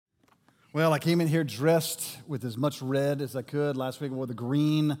Well, I came in here dressed with as much red as I could. Last week I wore the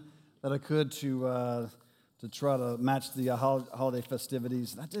green that I could to try to match the holiday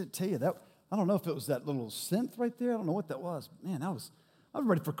festivities. And I did tell you that, I don't know if it was that little synth right there. I don't know what that was. Man, I was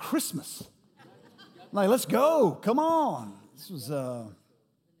ready for Christmas. Like, let's go. Come on.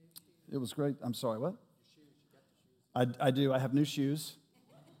 It was great. I'm sorry, what? I do. I have new shoes.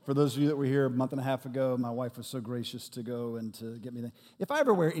 For those of you that were here a month and a half ago, my wife was so gracious to go and to get me. If I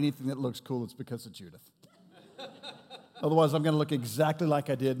ever wear anything that looks cool, it's because of Judith. Otherwise, I'm going to look exactly like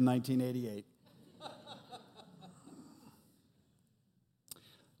I did in 1988.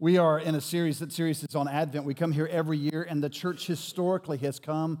 We are in a series. That series is on Advent. We come here every year, and the church historically has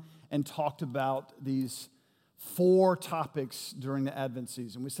come and talked about these 4 topics during the Advent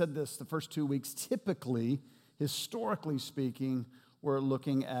season. We said this the first 2 weeks. Typically, historically speaking, we're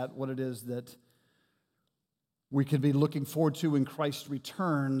looking at what it is that we could be looking forward to when Christ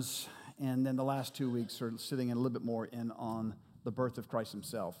returns, and then the last 2 weeks are sitting in a little bit more in on the birth of Christ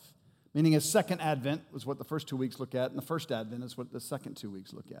himself. Meaning his second advent was what the first 2 weeks look at, and the first advent is what the second 2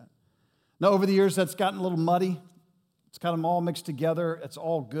 weeks look at. Now, over the years, that's gotten a little muddy. It's got them all mixed together. It's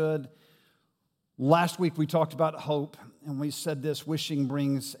all good. Last week, we talked about hope, and we said this: wishing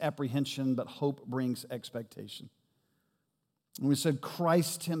brings apprehension, but hope brings expectation. And we said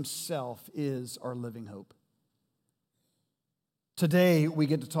Christ himself is our living hope. Today, we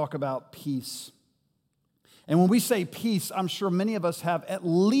get to talk about peace. And when we say peace, I'm sure many of us have at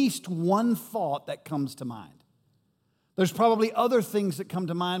least one thought that comes to mind. There's probably other things that come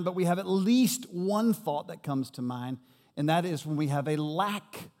to mind, but we have at least one thought that comes to mind, and that is when we have a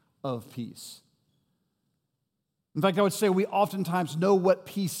lack of peace. In fact, I would say we oftentimes know what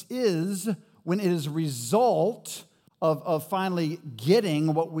peace is when it is a result of finally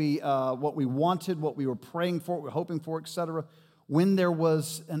getting what we wanted, what we were praying for, what we were hoping for, etc. When there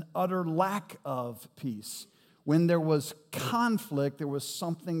was an utter lack of peace, when there was conflict, there was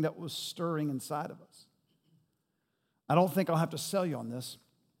something that was stirring inside of us. I don't think I'll have to sell you on this.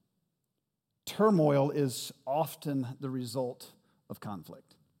 Turmoil is often the result of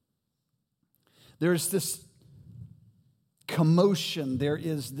conflict. There's this commotion, there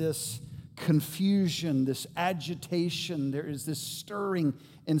is this confusion, this agitation, there is this stirring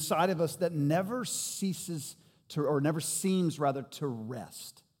inside of us that never ceases to, or never seems rather, to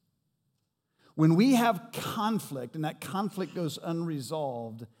rest. When we have conflict and that conflict goes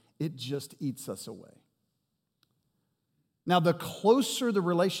unresolved, it just eats us away. Now, the closer the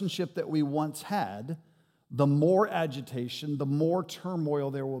relationship that we once had, the more agitation, the more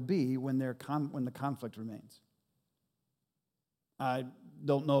turmoil there will be when the conflict remains. I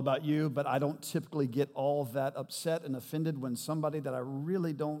don't know about you, but I don't typically get all that upset and offended when somebody that I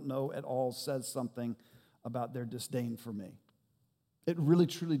really don't know at all says something about their disdain for me. It really,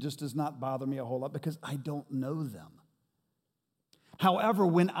 truly just does not bother me a whole lot because I don't know them. However,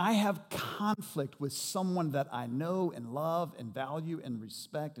 when I have conflict with someone that I know and love and value and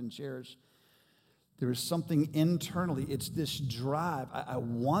respect and cherish, there is something internally. It's this drive. I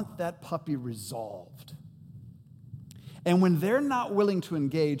want that puppy resolved. And when they're not willing to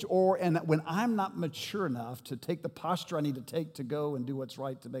engage, and when I'm not mature enough to take the posture I need to take to go and do what's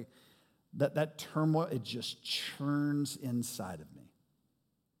right to make, that turmoil, it just churns inside of me.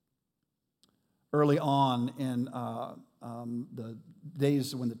 Early on in the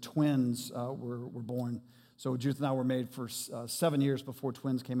days when the twins were born, so Judith and I were married for 7 years before the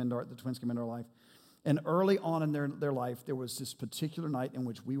twins came into our life. And early on in their life, there was this particular night in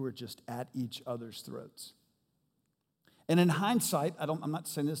which we were just at each other's throats. And in hindsight, I'm not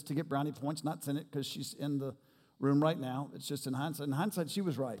saying this to get brownie points, not saying it because she's in the room right now. It's just in hindsight. In hindsight, she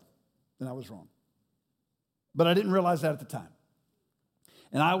was right, and I was wrong. But I didn't realize that at the time.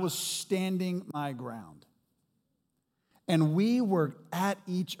 And I was standing my ground. And we were at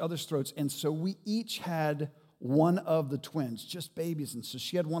each other's throats, and so we each had one of the twins, just babies. And so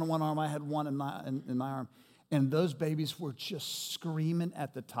she had one in one arm, I had one in my arm. And those babies were just screaming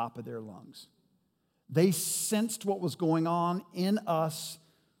at the top of their lungs. They sensed what was going on in us,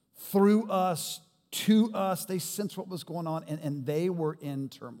 through us, to us. They sensed what was going on, and they were in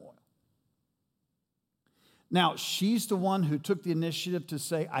turmoil. Now, she's the one who took the initiative to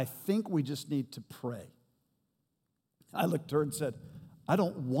say, I think we just need to pray. I looked at her and said, I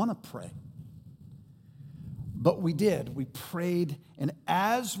don't want to pray. But we did. We prayed, and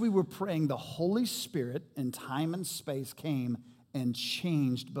as we were praying, the Holy Spirit in time and space came and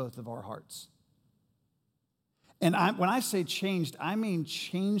changed both of our hearts. And when I say changed, I mean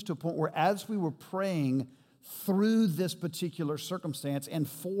changed to a point where as we were praying through this particular circumstance and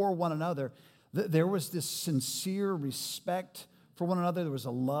for one another, there was this sincere respect for one another. There was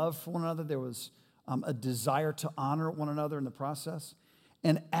a love for one another. There was a desire to honor one another in the process.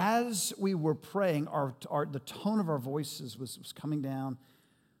 And as we were praying, the tone of our voices was coming down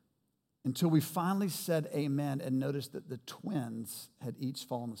until we finally said amen and noticed that the twins had each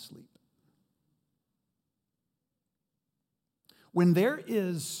fallen asleep. When there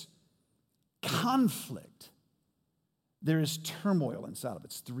is conflict, there is turmoil inside of it.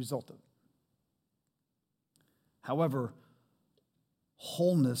 It's the result of it. However,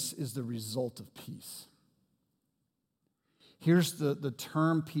 wholeness is the result of peace. Here's the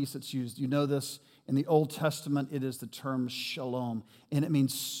term peace that's used. You know this. In the Old Testament, it is the term shalom. And it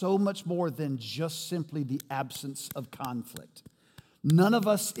means so much more than just simply the absence of conflict. None of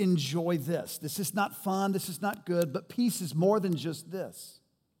us enjoy this. This is not fun. This is not good. But peace is more than just this.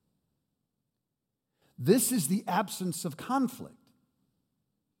 This is the absence of conflict.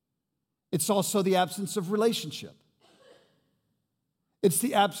 It's also the absence of relationship. It's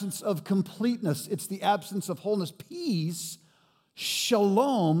the absence of completeness. It's the absence of wholeness. Peace,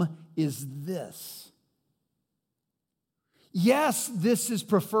 shalom, is this. Yes, this is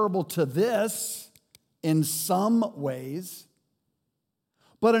preferable to this in some ways,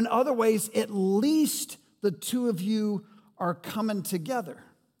 but in other ways, at least the two of you are coming together.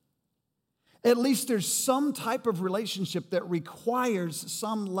 At least there's some type of relationship that requires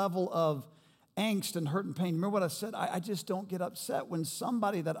some level of angst and hurt and pain. Remember what I said? I just don't get upset when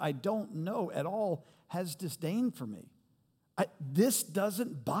somebody that I don't know at all has disdain for me. This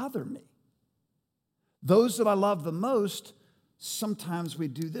doesn't bother me. Those that I love the most, sometimes we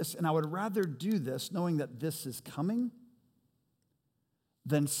do this, and I would rather do this knowing that this is coming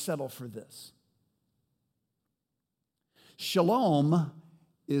than settle for this. Shalom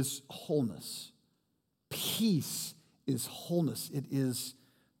is wholeness. Peace is wholeness. It is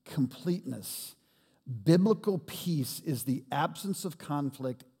completeness. Biblical peace is the absence of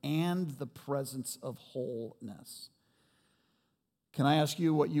conflict and the presence of wholeness. Can I ask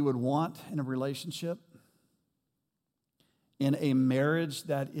you what you would want in a relationship? In a marriage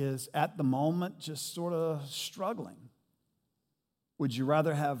that is at the moment just sort of struggling? Would you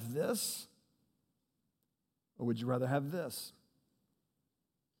rather have this or would you rather have this?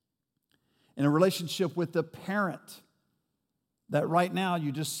 In a relationship with a parent that right now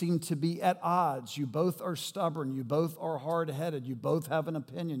you just seem to be at odds. You both are stubborn. You both are hard-headed. You both have an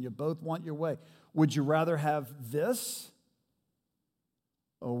opinion. You both want your way. Would you rather have this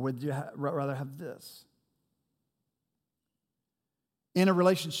or would you rather have this? In a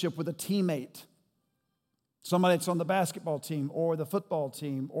relationship with a teammate, somebody that's on the basketball team or the football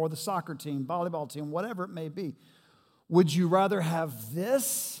team or the soccer team, volleyball team, whatever it may be, would you rather have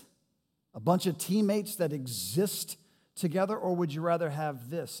this, a bunch of teammates that exist together, or would you rather have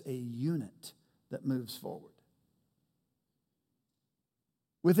this, a unit that moves forward?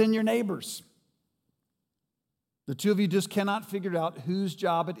 Within your neighbors, the two of you just cannot figure out whose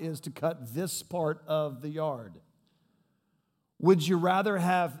job it is to cut this part of the yard. Would you rather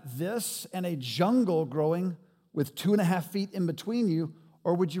have this and a jungle growing with 2.5 feet in between you,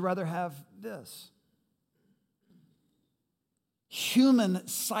 or would you rather have this? Human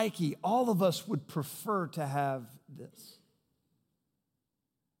psyche, all of us would prefer to have this.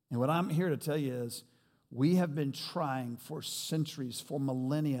 And what I'm here to tell you is we have been trying for centuries, for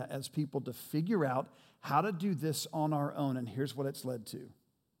millennia, as people to figure out how to do this on our own, and here's what it's led to.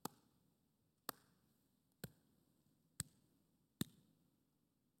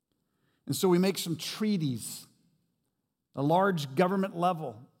 And so we make some treaties, a large government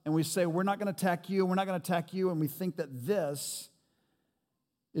level, and we say, we're not going to attack you, and we're not going to attack you, and we think that this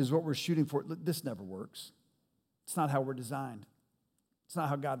is what we're shooting for. This never works. It's not how we're designed. It's not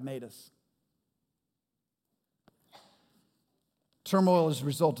how God made us. Turmoil is a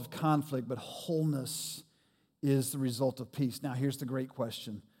result of conflict, but wholeness is the result of peace. Now, here's the great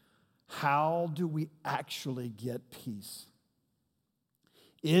question. How do we actually get peace?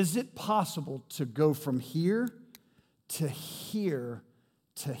 Is it possible to go from here to here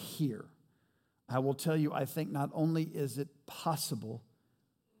to here? I will tell you, I think not only is it possible,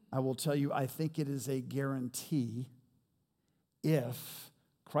 I will tell you, I think it is a guarantee if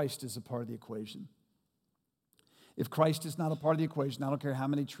Christ is a part of the equation. If Christ is not a part of the equation, I don't care how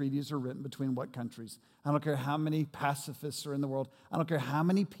many treaties are written between what countries. I don't care how many pacifists are in the world. I don't care how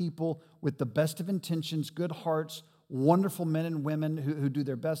many people with the best of intentions, good hearts, wonderful men and women who do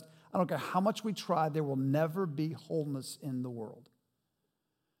their best. I don't care how much we try, there will never be wholeness in the world.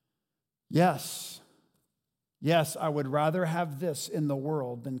 Yes, I would rather have this in the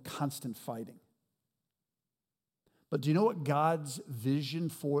world than constant fighting. But do you know what God's vision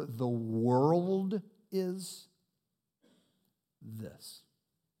for the world is? this.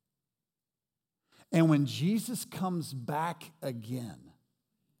 And when Jesus comes back again,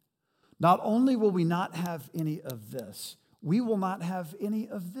 not only will we not have any of this, we will not have any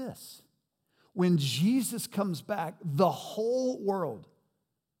of this. When Jesus comes back, the whole world,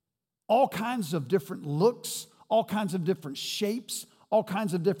 all kinds of different looks, all kinds of different shapes, all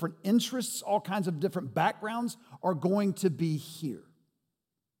kinds of different interests, all kinds of different backgrounds are going to be here.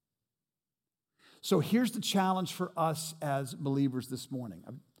 So here's the challenge for us as believers this morning.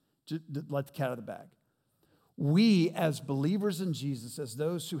 Just let the cat out of the bag. We as believers in Jesus, as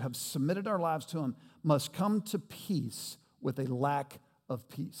those who have submitted our lives to Him, must come to peace with a lack of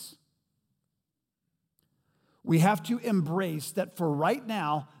peace. We have to embrace that for right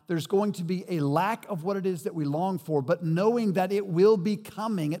now, there's going to be a lack of what it is that we long for, but knowing that it will be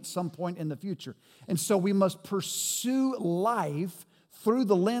coming at some point in the future. And so we must pursue life through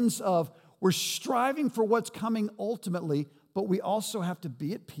the lens of we're striving for what's coming ultimately, but we also have to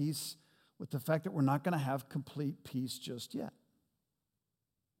be at peace with the fact that we're not going to have complete peace just yet.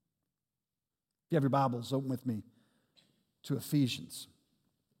 If you have your Bibles, open with me to Ephesians.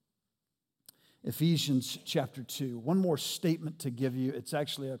 Ephesians chapter 2. One more statement to give you. It's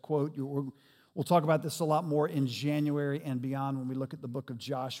actually a quote. We'll talk about this a lot more in January and beyond when we look at the book of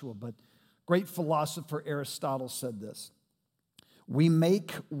Joshua. But great philosopher Aristotle said this: "We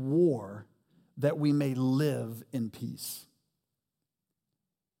make war that we may live in peace."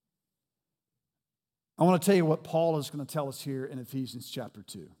 I want to tell you what Paul is going to tell us here in Ephesians chapter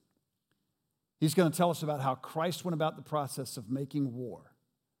 2. He's going to tell us about how Christ went about the process of making war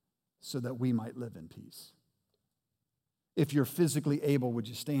so that we might live in peace. If you're physically able, would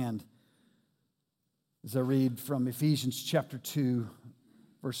you stand as I read from Ephesians chapter 2,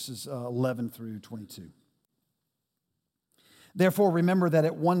 verses 11 through 22. "Therefore, remember that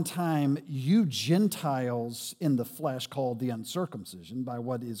at one time you Gentiles in the flesh, called the uncircumcision by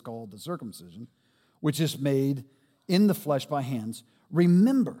what is called the circumcision, which is made in the flesh by hands,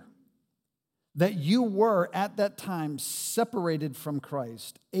 remember that you were at that time separated from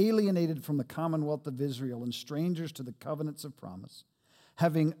Christ, alienated from the commonwealth of Israel, and strangers to the covenants of promise,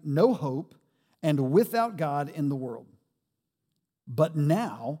 having no hope and without God in the world. But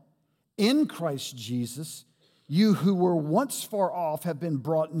now, in Christ Jesus, you who were once far off have been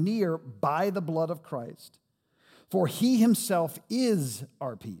brought near by the blood of Christ. For He Himself is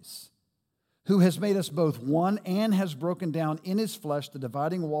our peace, who has made us both one and has broken down in His flesh the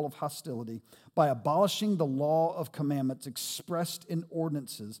dividing wall of hostility by abolishing the law of commandments expressed in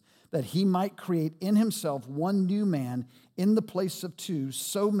ordinances, that He might create in Himself one new man in the place of two,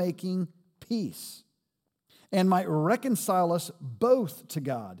 so making peace, and might reconcile us both to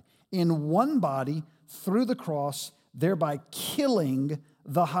God in one body through the cross, thereby killing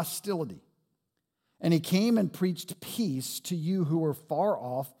the hostility. And He came and preached peace to you who were far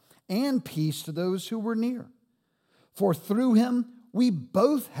off, and peace to those who were near. For through Him we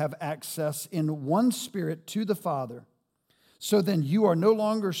both have access in one Spirit to the Father. So then you are no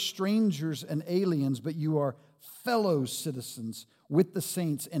longer strangers and aliens, but you are fellow citizens with the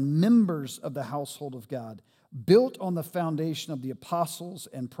saints and members of the household of God, built on the foundation of the apostles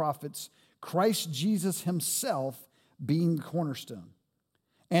and prophets, Christ Jesus Himself being the cornerstone,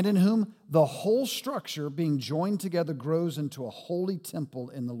 and in whom the whole structure, being joined together, grows into a holy temple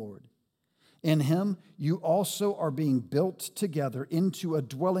in the Lord. In Him you also are being built together into a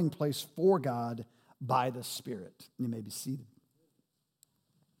dwelling place for God by the Spirit." You may be seated.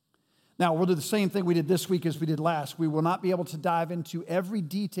 Now, we'll do the same thing we did this week as we did last. We will not be able to dive into every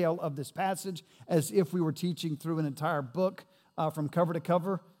detail of this passage as if we were teaching through an entire book from cover to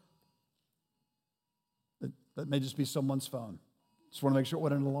cover. That may just be someone's phone. Just want to make sure it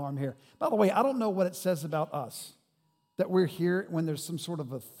wasn't an alarm here. By the way, I don't know what it says about us that we're here when there's some sort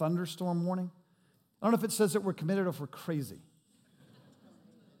of a thunderstorm warning. I don't know if it says that we're committed or if we're crazy.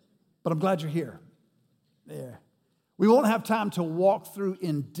 But I'm glad you're here. Yeah. We won't have time to walk through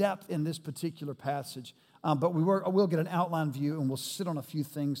in depth in this particular passage, but we'll get an outline view and we'll sit on a few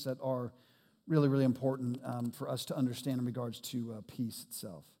things that are really, really important for us to understand in regards to peace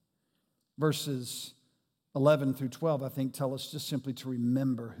itself. Verses 11 through 12, I think, tell us just simply to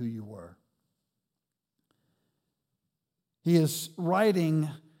remember who you were. He is writing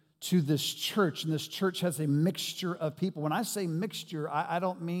to this church, and this church has a mixture of people. When I say mixture, I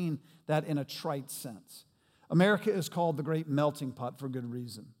don't mean that in a trite sense. America is called the great melting pot for good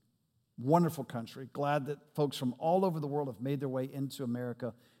reason. Wonderful country. Glad that folks from all over the world have made their way into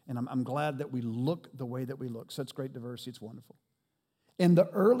America, and I'm glad that we look the way that we look. Such great diversity. It's wonderful. In the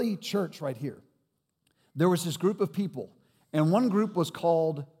early church right here, there was this group of people, And one group was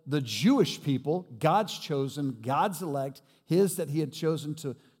called the Jewish people, God's chosen, God's elect, his that he had chosen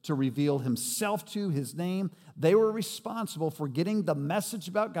to reveal himself to, his name. They were responsible for getting the message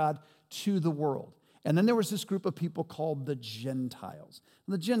about God to the world. And then there was this group of people called the Gentiles.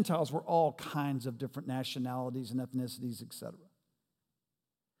 And the Gentiles were all kinds of different nationalities and ethnicities, etc.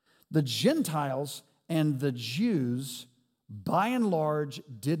 The Gentiles and the Jews, by and large,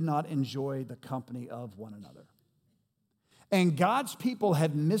 did not enjoy the company of one another. And God's people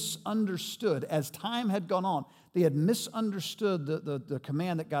had misunderstood, as time had gone on, they had misunderstood the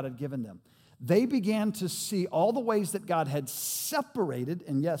command that God had given them. They began to see all the ways that God had separated,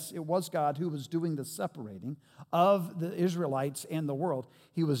 and yes, it was God who was doing the separating of the Israelites and the world.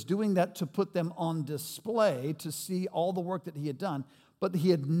 He was doing that to put them on display, to see all the work that he had done. But he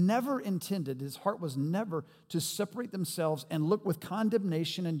had never intended, his heart was never to separate themselves and look with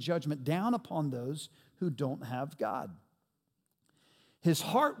condemnation and judgment down upon those who don't have God. His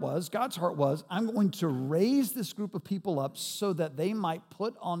heart was, God's heart was, I'm going to raise this group of people up so that they might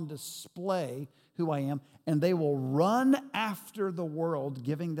put on display who I am, and they will run after the world,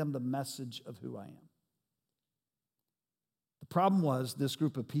 giving them the message of who I am. The problem was this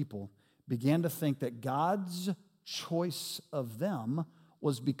group of people began to think that God's choice of them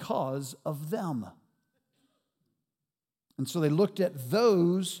was because of them. And so they looked at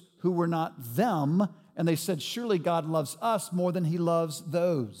those who were not them, and they said, surely God loves us more than he loves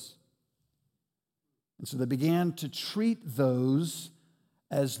those. And so they began to treat those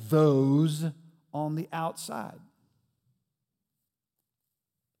as those on the outside.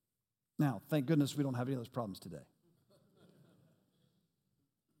 Now, thank goodness we don't have any of those problems today.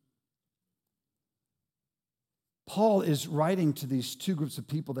 Paul is writing to these two groups of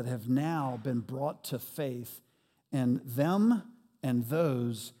people that have now been brought to faith, and them and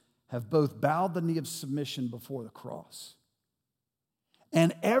those have both bowed the knee of submission before the cross.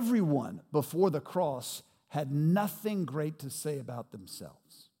 And everyone before the cross had nothing great to say about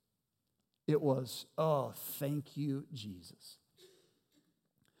themselves. It was, oh, thank you, Jesus.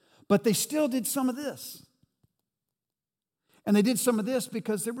 But they still did some of this. And they did some of this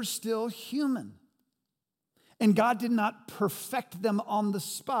because they were still human. And God did not perfect them on the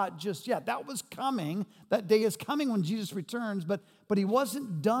spot just yet. That was coming. That day is coming when Jesus returns, but he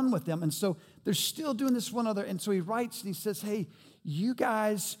wasn't done with them. And so they're still doing this one other. And so he writes and he says, hey, you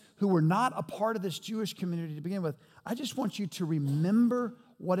guys who were not a part of this Jewish community to begin with, I just want you to remember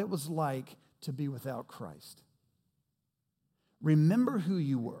what it was like to be without Christ. Remember who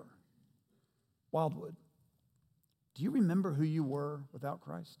you were. Wildwood, do you remember who you were without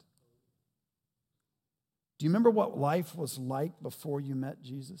Christ? Do you remember what life was like before you met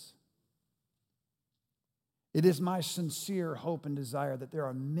Jesus? It is my sincere hope and desire that there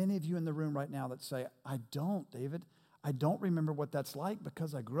are many of you in the room right now that say, I don't, David. I don't remember what that's like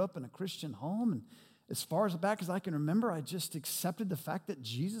because I grew up in a Christian home, and as far as back as I can remember, I just accepted the fact that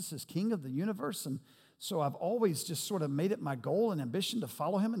Jesus is King of the universe, and so I've always just sort of made it my goal and ambition to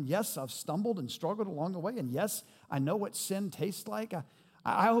follow him, and yes, I've stumbled and struggled along the way, and yes, I know what sin tastes like.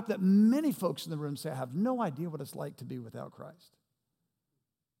 I hope that many folks in the room say, I have no idea what it's like to be without Christ.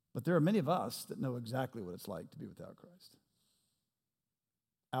 But there are many of us that know exactly what it's like to be without Christ.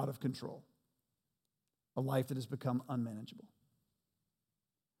 Out of control. A life that has become unmanageable.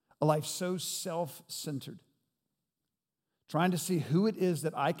 A life so self-centered. Trying to see who it is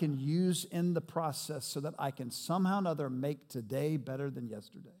that I can use in the process so that I can somehow or another make today better than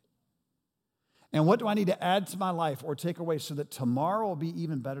yesterday. And what do I need to add to my life or take away so that tomorrow will be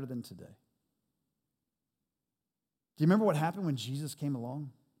even better than today? Do you remember what happened when Jesus came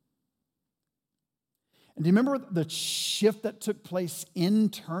along? And do you remember the shift that took place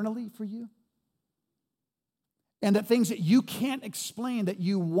internally for you? And that things that you can't explain, that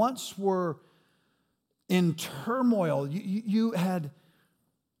you once were in turmoil, you had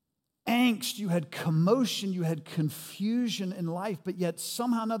angst, you had commotion, you had confusion in life, but yet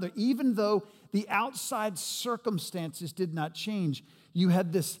somehow or another, even though the outside circumstances did not change, you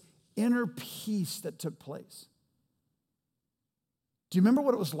had this inner peace that took place. Do you remember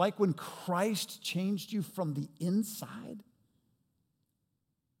what it was like when Christ changed you from the inside?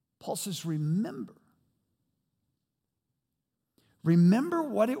 Paul says, remember. Remember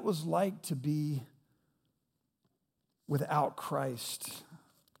what it was like to be without Christ.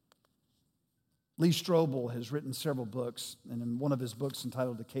 Lee Strobel has written several books, and in one of his books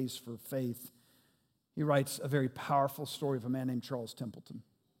entitled The Case for Faith, he writes a very powerful story of a man named Charles Templeton.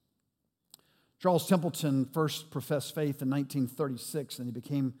 Charles Templeton first professed faith in 1936, and he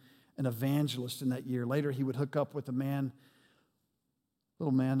became an evangelist in that year. Later, he would hook up with a man,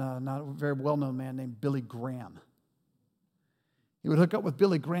 not a very well-known man named Billy Graham. He would hook up with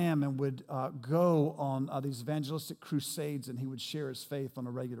Billy Graham and would go on these evangelistic crusades, and he would share his faith on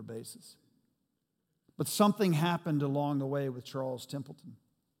a regular basis. But something happened along the way with Charles Templeton.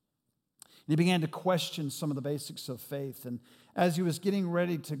 And he began to question some of the basics of faith. And as he was getting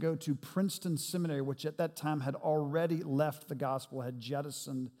ready to go to Princeton Seminary, which at that time had already left the gospel, had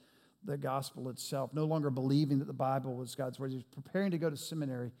jettisoned the gospel itself, no longer believing that the Bible was God's word, he was preparing to go to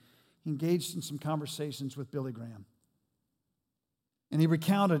seminary. He engaged in some conversations with Billy Graham. And he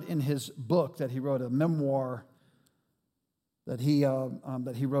recounted in his book that he wrote, a memoir that he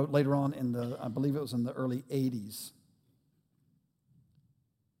wrote later on in I believe it was in the early 80s.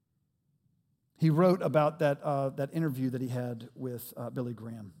 He wrote about that interview that he had with Billy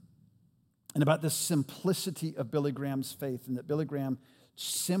Graham and about the simplicity of Billy Graham's faith, and that Billy Graham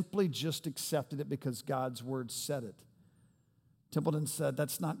simply just accepted it because God's word said it. Templeton said,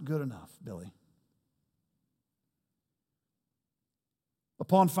 "That's not good enough, Billy."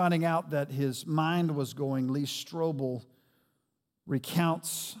 Upon finding out that his mind was going, Lee Strobel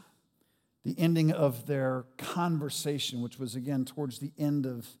recounts the ending of their conversation, which was, again, towards the end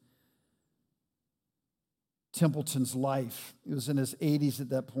of Templeton's life. He was in his 80s at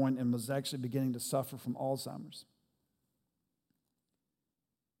that point and was actually beginning to suffer from Alzheimer's.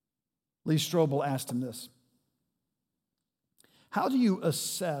 Lee Strobel asked him this: "How do you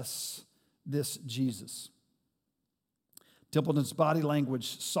assess this Jesus?" Templeton's body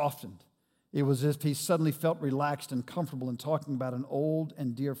language softened. It was as if he suddenly felt relaxed and comfortable in talking about an old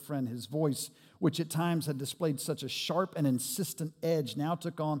and dear friend. His voice, which at times had displayed such a sharp and insistent edge, now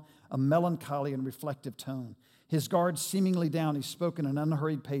took on a melancholy and reflective tone. His guard seemingly down, he spoke in an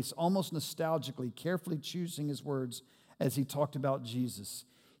unhurried pace, almost nostalgically, carefully choosing his words as he talked about Jesus.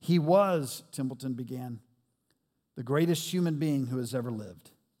 "He was," Templeton began, "the greatest human being who has ever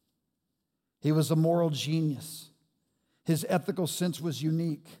lived. He was a moral genius. His ethical sense was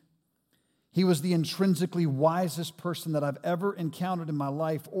unique. He was the intrinsically wisest person that I've ever encountered in my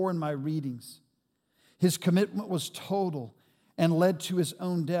life or in my readings. His commitment was total and led to his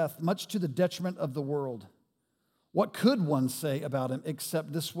own death, much to the detriment of the world. What could one say about him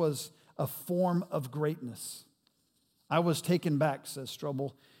except this was a form of greatness?" "I was taken back," says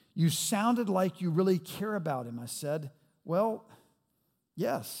Strobel. "You sounded like you really care about him." I said, "Well,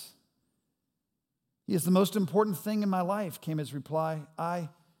 yes. He is the most important thing in my life," came his reply.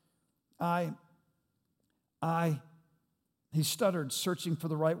 He stuttered, searching for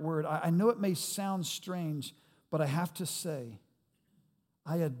the right word. I know it may sound strange, but I have to say,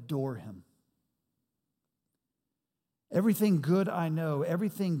 I adore him. Everything good I know,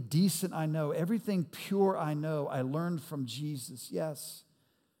 everything decent I know, everything pure I know, I learned from Jesus. Yes.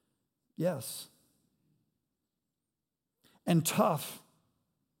 And tough.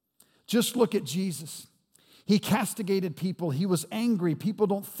 Just look at Jesus. He castigated people. He was angry. People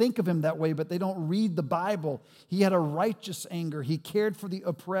don't think of him that way, but they don't read the Bible. He had a righteous anger. He cared for the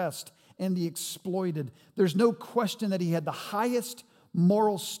oppressed and the exploited. There's no question that he had the highest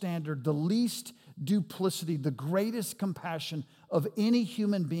moral standard, the least duplicity, the greatest compassion of any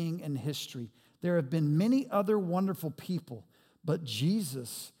human being in history. There have been many other wonderful people, but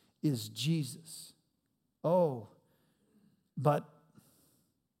Jesus is Jesus. Oh, but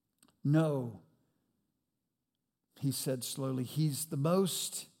no, he said slowly, he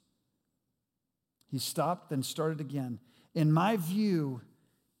stopped, then started again. In my view,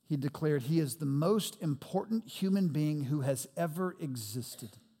 he declared, he is the most important human being who has ever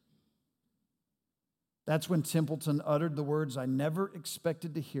existed. That's when Templeton uttered the words I never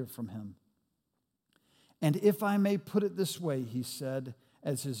expected to hear from him. And if I may put it this way, he said,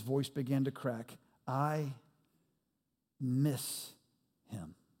 as his voice began to crack, I miss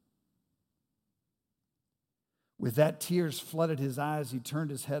him. With that, tears flooded his eyes. He turned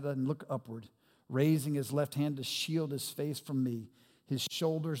his head and looked upward, raising his left hand to shield his face from me. His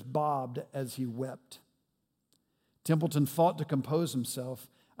shoulders bobbed as he wept. Templeton fought to compose himself.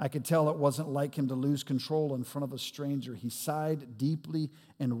 I could tell it wasn't like him to lose control in front of a stranger. He sighed deeply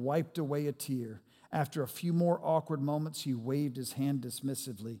and wiped away a tear. After a few more awkward moments, he waved his hand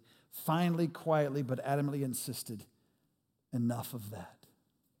dismissively. Finally, quietly, but adamantly insisted, enough of that.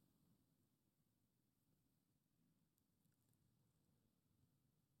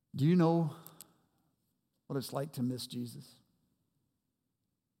 Do you know what it's like to miss Jesus?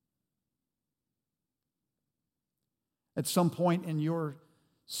 At some point in your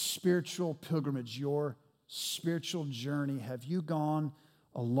spiritual pilgrimage, your spiritual journey, have you gone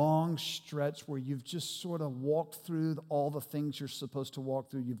a long stretch where you've just sort of walked through all the things you're supposed to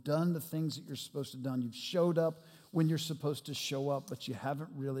walk through? You've done the things that you're supposed to do. You've showed up when you're supposed to show up, but you haven't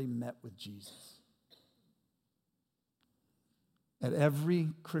really met with Jesus. At every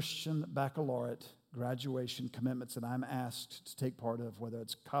Christian baccalaureate graduation commitments that I'm asked to take part of, whether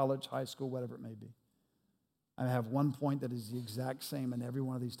it's college, high school, whatever it may be, I have one point that is the exact same in every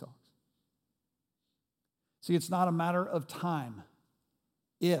one of these talks. See, it's not a matter of time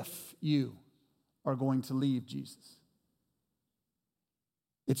if you are going to leave Jesus.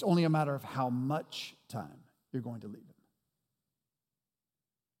 It's only a matter of how much time you're going to leave him.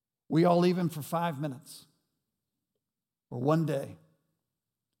 We all leave him for 5 minutes or one day.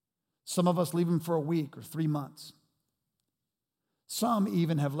 Some of us leave him for a week or 3 months. Some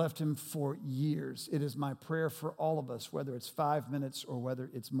even have left him for years. It is my prayer for all of us, whether it's 5 minutes or whether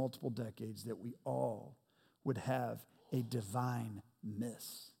it's multiple decades, that we all would have a divine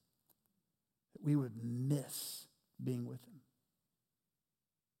miss. That we would miss being with him.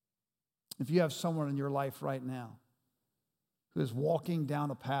 If you have someone in your life right now who is walking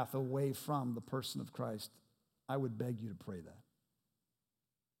down a path away from the person of Christ, I would beg you to pray that.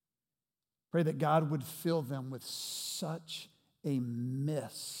 Pray that God would fill them with such a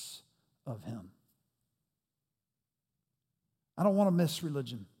miss of him. I don't want to miss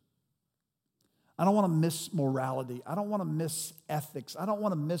religion. I don't want to miss morality. I don't want to miss ethics. I don't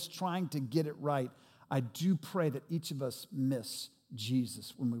want to miss trying to get it right. I do pray that each of us miss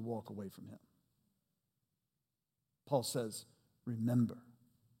Jesus when we walk away from him. Paul says, remember.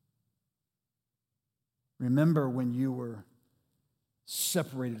 Remember when you were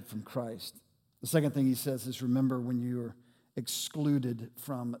separated from Christ. The second thing he says is remember when you were excluded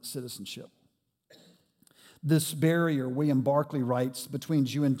from citizenship. This barrier, William Barclay writes, between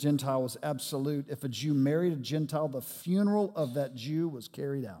Jew and Gentile was absolute. If a Jew married a Gentile, the funeral of that Jew was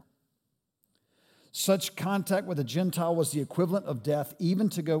carried out. Such contact with a Gentile was the equivalent of death. Even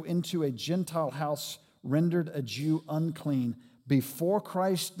to go into a Gentile house rendered a Jew unclean. Before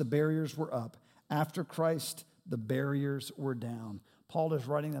Christ, the barriers were up. After Christ, the barriers were down. Paul is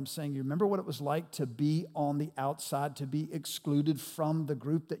writing them saying, you remember what it was like to be on the outside, to be excluded from the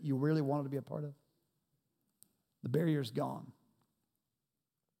group that you really wanted to be a part of? The barrier's gone.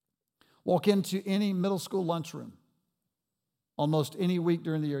 Walk into any middle school lunchroom almost any week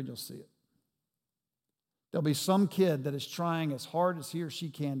during the year, and you'll see it. There'll be some kid that is trying as hard as he or she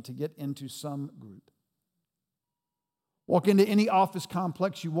can to get into some group. Walk into any office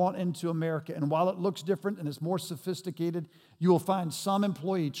complex you want into America, and while it looks different and is more sophisticated, you will find some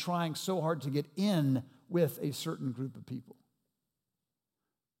employee trying so hard to get in with a certain group of people.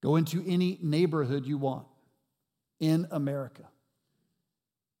 Go into any neighborhood you want in America,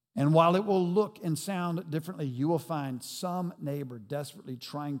 and while it will look and sound differently, you will find some neighbor desperately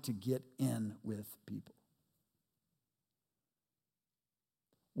trying to get in with people.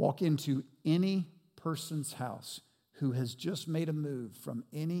 Walk into any person's house who has just made a move from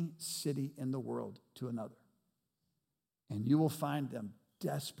any city in the world to another, and you will find them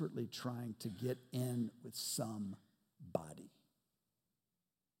desperately trying to get in with somebody.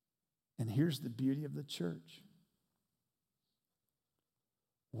 And here's the beauty of the church.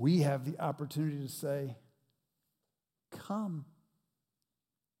 We have the opportunity to say, come.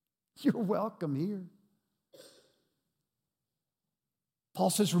 You're welcome here. Paul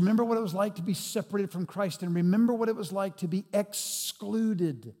says, remember what it was like to be separated from Christ, and remember what it was like to be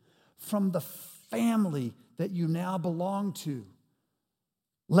excluded from the family that you now belong to.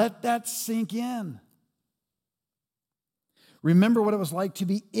 Let that sink in. Remember what it was like to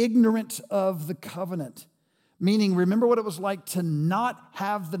be ignorant of the covenant. Meaning, remember what it was like to not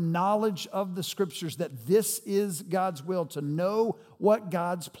have the knowledge of the scriptures, that this is God's will, to know what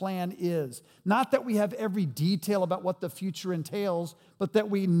God's plan is. Not that we have every detail about what the future entails, but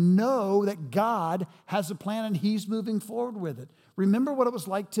that we know that God has a plan and he's moving forward with it. Remember what it was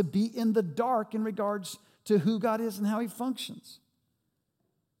like to be in the dark in regards to who God is and how he functions.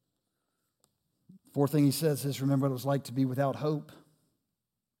 Fourth thing he says is remember what it was like to be without hope,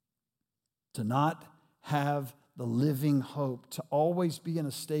 to not have the living hope, to always be in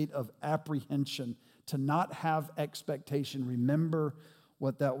a state of apprehension, to not have expectation. Remember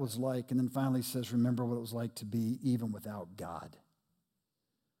what that was like. And then finally he says, remember what it was like to be even without God.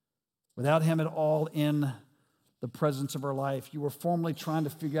 Without him at all in the presence of our life. You were formerly trying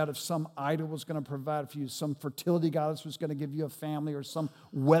to figure out if some idol was going to provide for you, some fertility goddess was going to give you a family, or some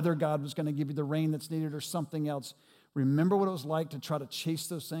weather god was going to give you the rain that's needed, or something else. Remember what it was like to try to chase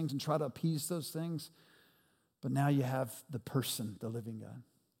those things and try to appease those things. But now you have the person, the living God.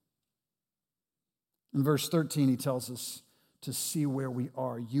 In verse 13, he tells us to see where we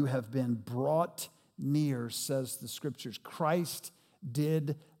are. You have been brought near, says the scriptures. Christ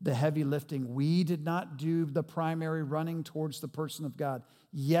did the heavy lifting. We did not do the primary running towards the person of God.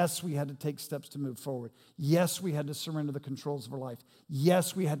 Yes, we had to take steps to move forward. Yes, we had to surrender the controls of our life.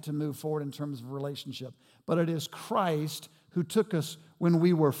 Yes, we had to move forward in terms of relationship. But it is Christ who took us when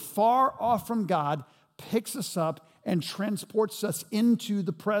we were far off from God, picks us up, and transports us into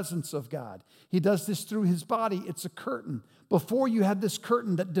the presence of God. He does this through his body. It's a curtain. Before, you had this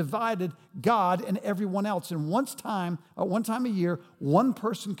curtain that divided God and everyone else. And one time a year, one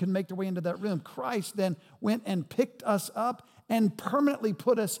person could make their way into that room. Christ then went and picked us up and permanently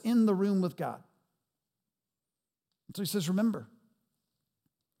put us in the room with God. So he says, remember,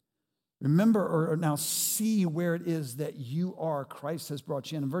 or now see where it is that you are. Christ has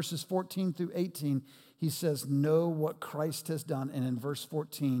brought you in. In verses 14 through 18, he says, know what Christ has done. And in verse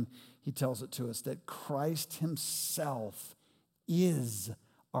 14, he tells it to us that Christ himself is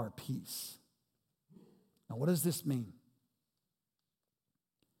our peace. Now, what does this mean?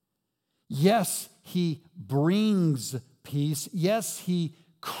 Yes, he brings peace. Yes, he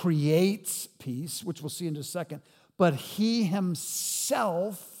creates peace, which we'll see in just a second. But he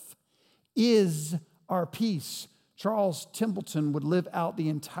himself is our peace. Charles Templeton would live out the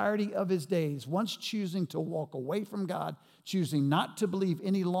entirety of his days, once choosing to walk away from God, choosing not to believe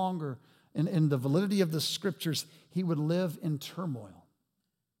any longer in the validity of the scriptures. He would live in turmoil.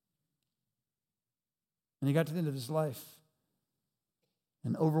 And he got to the end of his life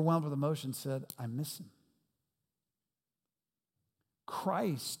and, overwhelmed with emotion, said, I miss him.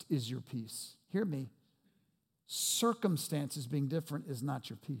 Christ is your peace. Hear me. Circumstances being different is not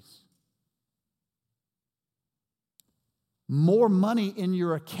your peace. More money in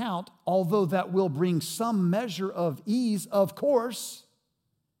your account, although that will bring some measure of ease, of course,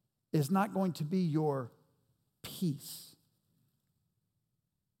 is not going to be your peace.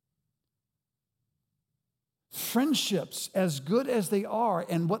 Friendships, as good as they are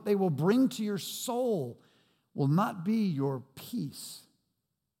and what they will bring to your soul, will not be your peace.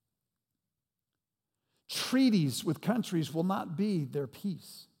 Treaties with countries will not be their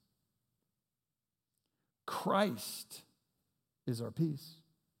peace. Christ is our peace.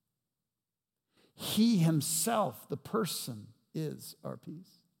 He himself, the person, is our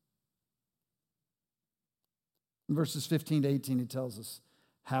peace. In verses 15 to 18, he tells us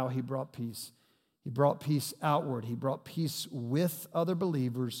how he brought peace. He brought peace outward. He brought peace with other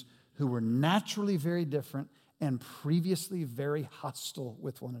believers who were naturally very different and previously very hostile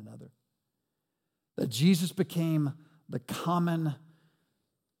with one another. That Jesus became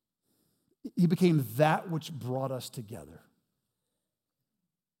he became that which brought us together.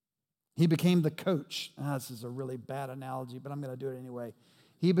 He became the coach. This is a really bad analogy, but I'm going to do it anyway.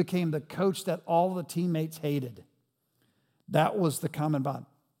 He became the coach that all the teammates hated. That was the common bond.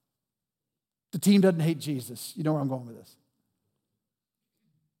 The team doesn't hate Jesus. You know where I'm going with this.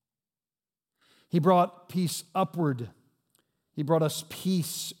 He brought peace upward. He brought us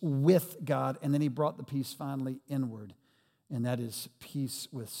peace with God, and then he brought the peace finally inward, and that is peace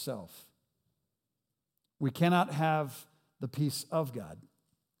with self. We cannot have the peace of God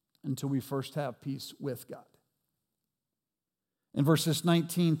until we first have peace with God. In verses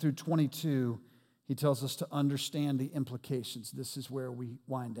 19 through 22, he tells us to understand the implications. This is where we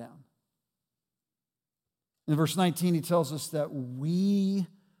wind down. In verse 19, he tells us that we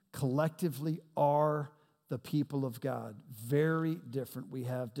collectively are the people of God. Very different. We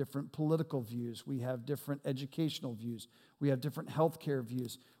have different political views. We have different educational views. We have different healthcare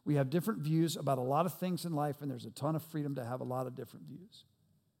views. We have different views about a lot of things in life, and there's a ton of freedom to have a lot of different views.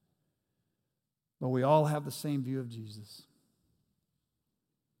 But we all have the same view of Jesus.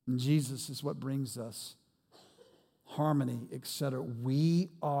 And Jesus is what brings us harmony, etc.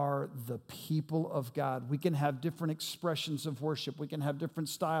 We are the people of God. We can have different expressions of worship. We can have different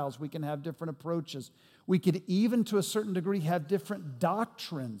styles. We can have different approaches. We could even, to a certain degree, have different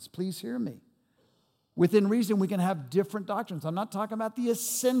doctrines. Please hear me. Within reason, we can have different doctrines. I'm not talking about the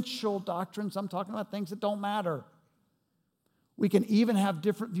essential doctrines. I'm talking about things that don't matter. We can even have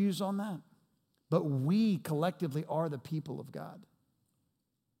different views on that. But we collectively are the people of God.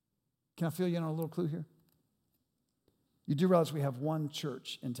 Can I fill you in on a little clue here? You do realize we have one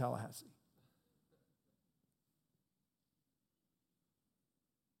church in Tallahassee.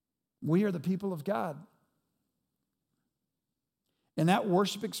 We are the people of God. And that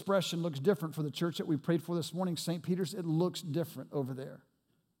worship expression looks different for the church that we prayed for this morning, St. Peter's. It looks different over there.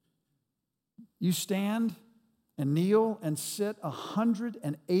 You stand and kneel and sit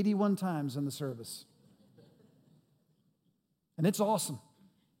 181 times in the service. And it's awesome.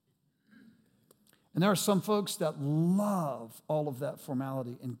 And there are some folks that love all of that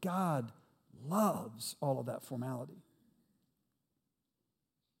formality, and God loves all of that formality.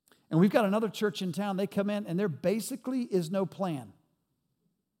 And we've got another church in town. They come in, and there basically is no plan.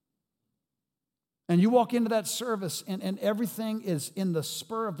 And you walk into that service, and everything is in the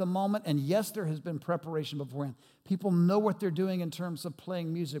spur of the moment. And yes, there has been preparation beforehand. People know what they're doing in terms of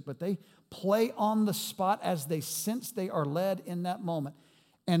playing music, but they play on the spot as they sense they are led in that moment.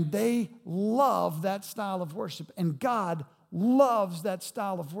 And they love that style of worship. And God loves that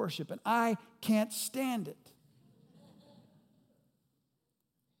style of worship. And I can't stand it.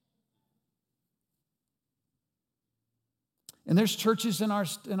 And there's churches in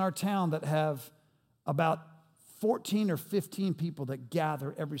our town that have about 14 or 15 people that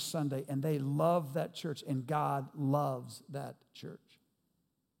gather every Sunday, and they love that church, and God loves that church.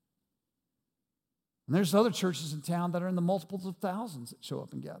 And there's other churches in town that are in the multiples of thousands that show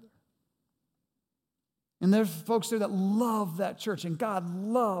up and gather. And there's folks there that love that church, and God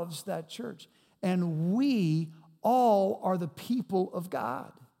loves that church. And we all are the people of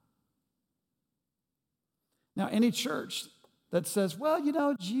God. Now, any church that says, well,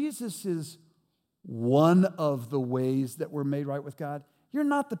 Jesus is one of the ways that we're made right with God, you're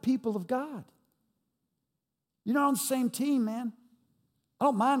not the people of God. You're not on the same team, man. I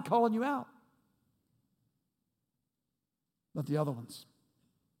don't mind calling you out. But the other ones,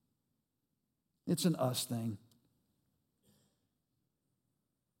 it's an us thing.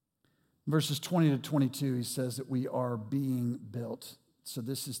 Verses 20 to 22, he says that we are being built. So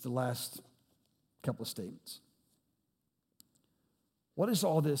this is the last couple of statements. What is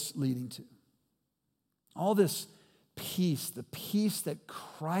all this leading to? All this peace, the peace that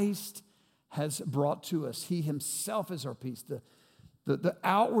Christ has brought to us. He himself is our peace. The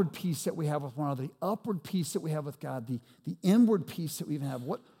outward peace that we have with one another, the upward peace that we have with God, the inward peace that we even have.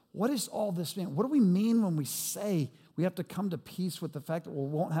 What does all this mean? What do we mean when we say we have to come to peace with the fact that we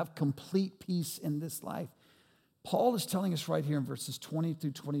won't have complete peace in this life? Paul is telling us right here in verses 20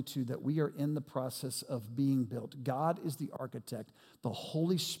 through 22 that we are in the process of being built. God is the architect. The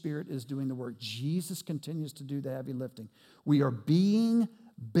Holy Spirit is doing the work. Jesus continues to do the heavy lifting. We are being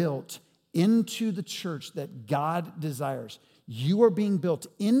built into the church that God desires. You are being built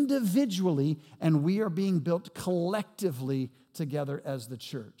individually, and we are being built collectively together as the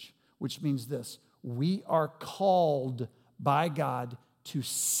church, which means this: we are called by God to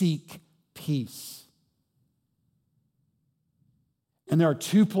seek peace. And there are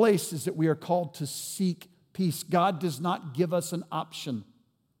two places that we are called to seek peace. God does not give us an option.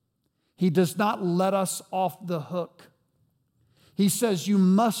 He does not let us off the hook. He says you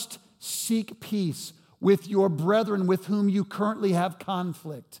must seek peace with your brethren with whom you currently have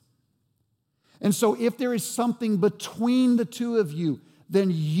conflict. And so if there is something between the two of you,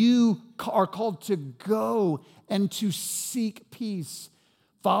 then you are called to go and to seek peace.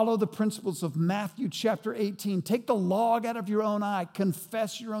 Follow the principles of Matthew chapter 18. Take the log out of your own eye.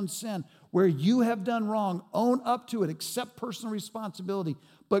 Confess your own sin. Where you have done wrong, own up to it. Accept personal responsibility.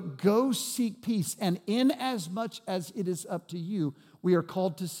 But go seek peace. And in as much as it is up to you, we are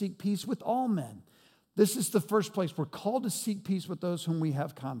called to seek peace with all men. This is the first place. We're called to seek peace with those whom we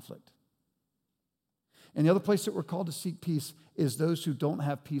have conflict. And the other place that we're called to seek peace is those who don't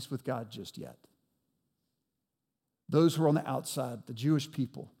have peace with God just yet. Those who are on the outside, the Jewish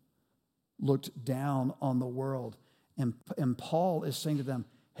people, looked down on the world. And Paul is saying to them,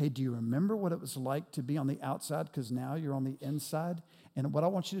 hey, do you remember what it was like to be on the outside? Because now you're on the inside. And what I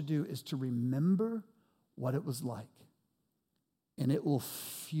want you to do is to remember what it was like. And it will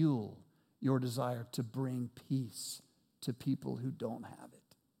fuel your desire to bring peace to people who don't have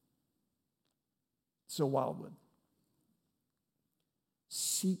it. So Wildwood,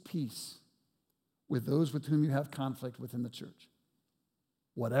 seek peace with those with whom you have conflict within the church,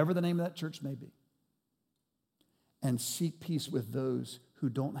 whatever the name of that church may be, and seek peace with those who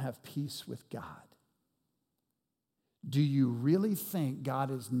don't have peace with God. Do you really think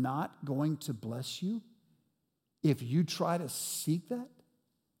God is not going to bless you if you try to seek that?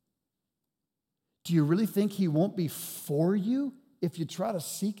 Do you really think he won't be for you if you try to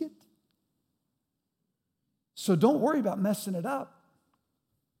seek it? So don't worry about messing it up.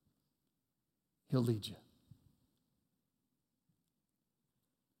 He'll lead you.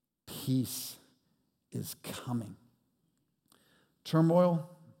 Peace is coming. Turmoil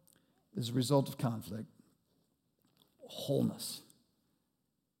is a result of conflict. Wholeness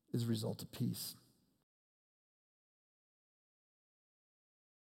is a result of peace.